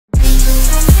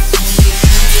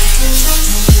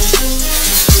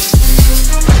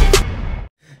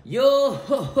Yo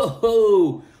ho ho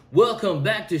ho! Welcome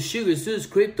back to Sugar Sus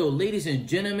Crypto, ladies and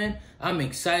gentlemen. I'm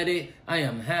excited. I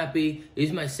am happy.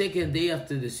 It's my second day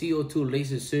after the CO2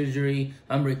 laser surgery.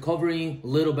 I'm recovering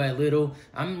little by little.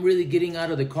 I'm really getting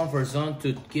out of the comfort zone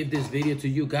to give this video to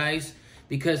you guys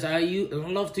because I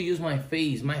love to use my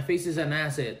face. My face is an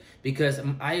asset because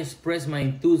I express my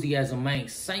enthusiasm, my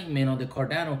excitement on the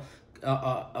Cardano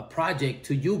project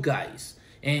to you guys.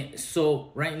 And so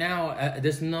right now,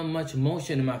 there's not much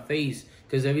motion in my face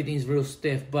because everything's real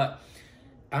stiff. But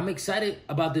I'm excited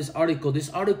about this article.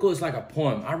 This article is like a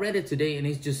poem. I read it today and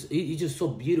it's just so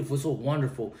beautiful, so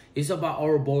wonderful. It's about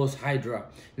Ouroboros Hydra.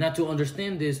 Now to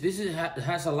understand this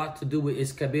has a lot to do with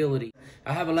scalability.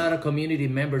 I have a lot of community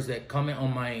members that comment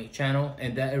on my channel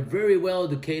and that are very well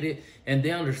educated and they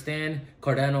understand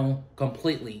Cardano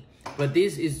completely. But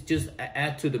this is just an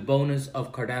add to the bonus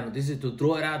of Cardano. This is to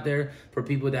throw it out there for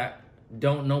people that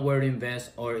don't know where to invest,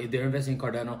 or if they're investing in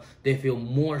Cardano, they feel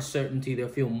more certainty, they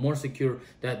feel more secure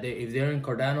that if they're in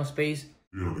Cardano space,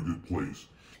 they're in a good place.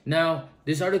 Now,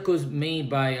 this article is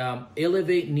made by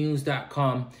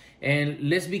elevatenews.com, and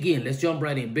let's begin. Let's jump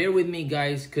right in. Bear with me,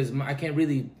 guys, because I can't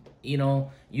really,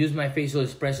 use my facial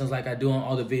expressions like I do on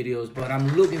all the videos, but I'm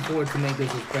looking forward to make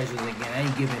those expressions again. I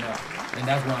ain't giving up, and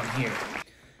that's why I'm here.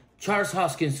 Charles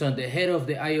Hoskinson, the head of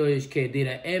the IOHK, did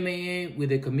an MAA with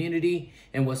the community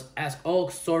and was asked all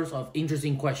sorts of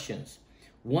interesting questions.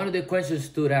 One of the questions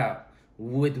stood out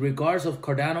with regards of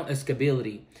Cardano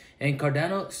scalability and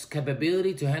Cardano's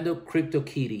capability to handle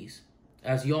CryptoKitties.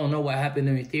 As you all know what happened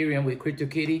in Ethereum with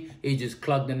CryptoKitty, it just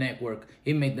clogged the network.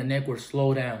 It made the network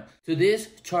slow down. To this,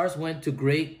 Charles went to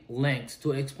great lengths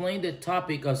to explain the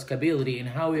topic of scalability and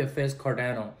how it affects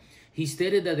Cardano. He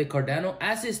stated that the Cardano,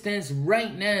 as it stands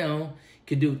right now,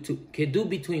 can do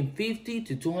between 50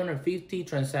 to 250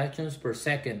 transactions per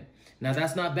second. Now,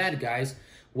 that's not bad, guys.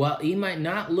 While it might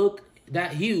not look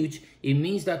that huge, it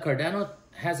means that Cardano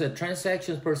has a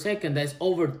transactions per second that's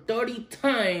over 30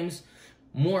 times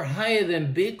more higher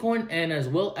than Bitcoin and as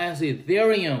well as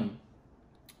Ethereum.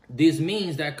 This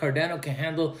means that Cardano can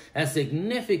handle a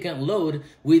significant load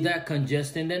without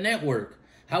congesting the network.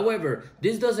 However,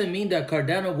 this doesn't mean that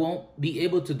Cardano won't be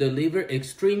able to deliver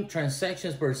extreme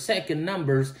transactions per second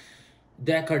numbers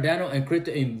that Cardano and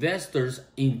crypto investors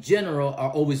in general are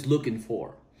always looking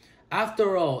for.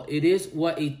 After all, it is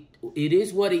what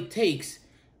it takes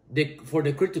for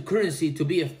the cryptocurrency to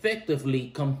be effectively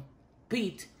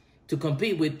compete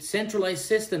with centralized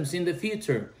systems in the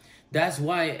future. That's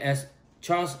why, as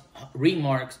Charles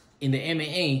remarks in the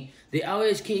MAA, the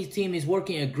IOHK team is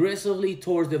working aggressively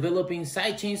towards developing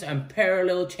sidechains and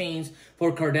parallel chains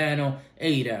for Cardano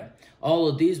Ouroboros. All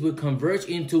of these will converge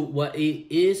into what it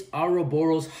is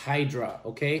Ouroboros Hydra,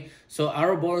 okay? So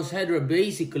Ouroboros Hydra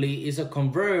basically is a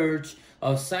converge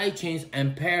of sidechains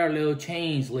and parallel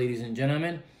chains, ladies and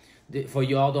gentlemen. For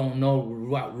y'all don't know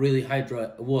what really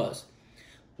Hydra was.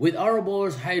 With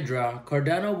Ouroboros Hydra,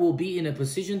 Cardano will be in a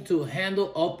position to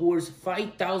handle upwards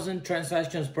 5,000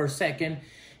 transactions per second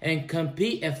and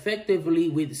compete effectively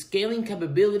with scaling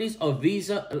capabilities of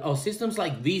systems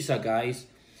like Visa, guys.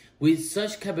 With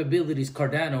such capabilities,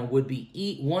 Cardano would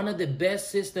be one of the best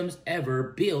systems ever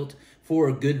built for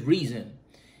a good reason.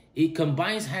 It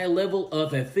combines high level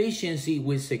of efficiency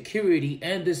with security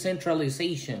and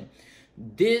decentralization.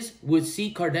 This would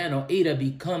see Cardano Ouroboros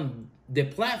become the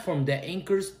platform that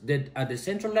anchors a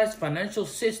decentralized financial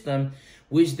system,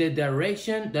 which the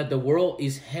direction that the world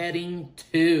is heading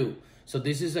to. So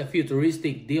this is a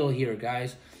futuristic deal here,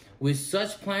 guys. With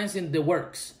such plans in the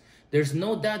works, there's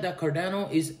no doubt that Cardano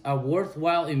is a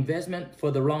worthwhile investment for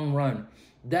the long run.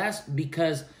 That's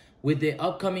because with the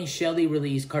upcoming Shelly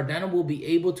release, Cardano will be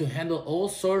able to handle all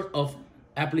sorts of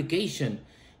applications,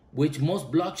 which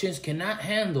most blockchains cannot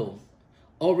handle.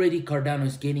 Already, Cardano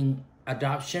is gaining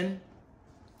adoption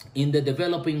in the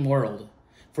developing world.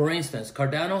 For instance,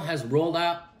 Cardano has rolled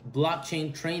out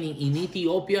blockchain training in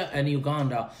Ethiopia and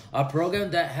Uganda, a program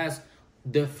that has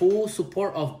the full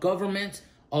support of governments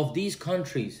of these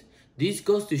countries. This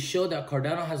goes to show that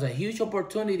Cardano has a huge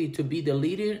opportunity to be the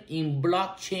leader in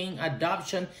blockchain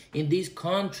adoption in these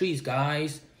countries,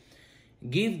 guys.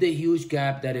 Given the huge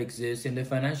gap that exists in the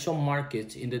financial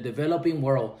markets in the developing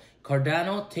world,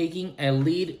 Cardano taking a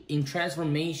lead in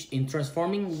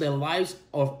transforming the lives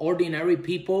of ordinary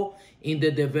people in the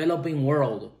developing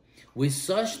world. With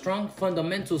such strong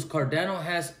fundamentals, Cardano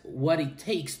has what it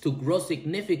takes to grow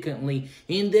significantly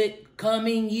in the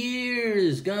coming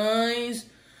years, guys.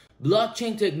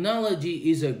 Blockchain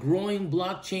technology is a growing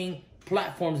blockchain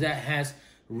platform that has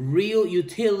real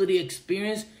utility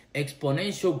experience,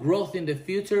 exponential growth in the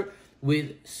future,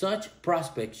 with such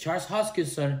prospects. Charles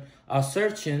Hoskinson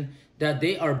assertion that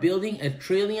they are building a $1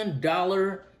 trillion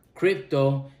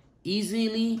crypto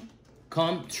easily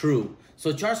come true.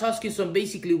 So Charles Hoskinson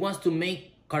basically wants to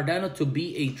make Cardano to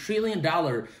be a $1 trillion,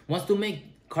 wants to make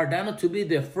Cardano to be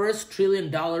the first $1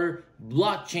 trillion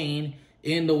blockchain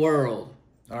in the world.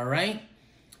 All right?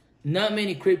 Not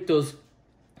many cryptos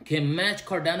can match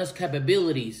Cardano's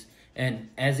capabilities, and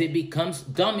as it becomes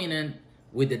dominant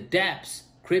with the dApps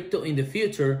crypto in the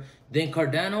future, then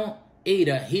Cardano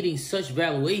ADA hitting such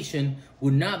valuation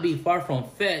would not be far from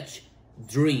fetch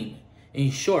dream. In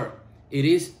short, it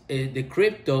is the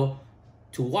crypto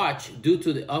to watch due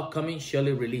to the upcoming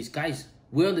Shelley release. Guys,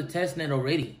 we're on the testnet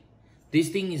already. This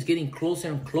thing is getting closer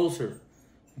and closer.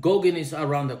 Gauguin is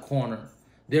around the corner.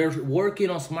 They're working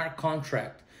on smart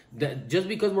contract. That just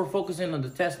because we're focusing on the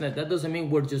testnet, that doesn't mean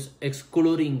we're just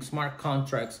excluding smart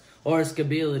contracts or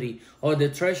Scalability or the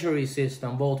treasury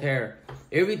system, Voltaire.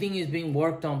 Everything is being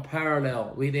worked on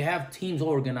parallel. They have teams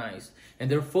organized, and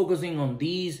they're focusing on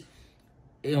these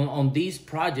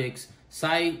projects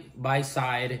side by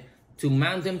side to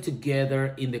mount them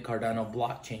together in the Cardano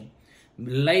blockchain.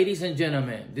 Ladies and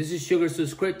gentlemen, this is Sugar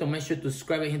Sus Crypto. Make sure to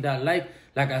subscribe and hit that like.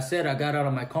 Like I said, I got out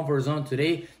of my comfort zone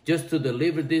today just to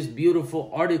deliver this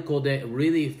beautiful article that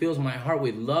really fills my heart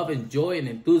with love and joy and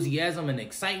enthusiasm and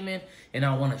excitement. And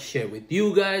I want to share with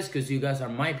you guys because you guys are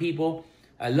my people.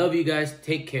 I love you guys.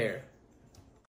 Take care.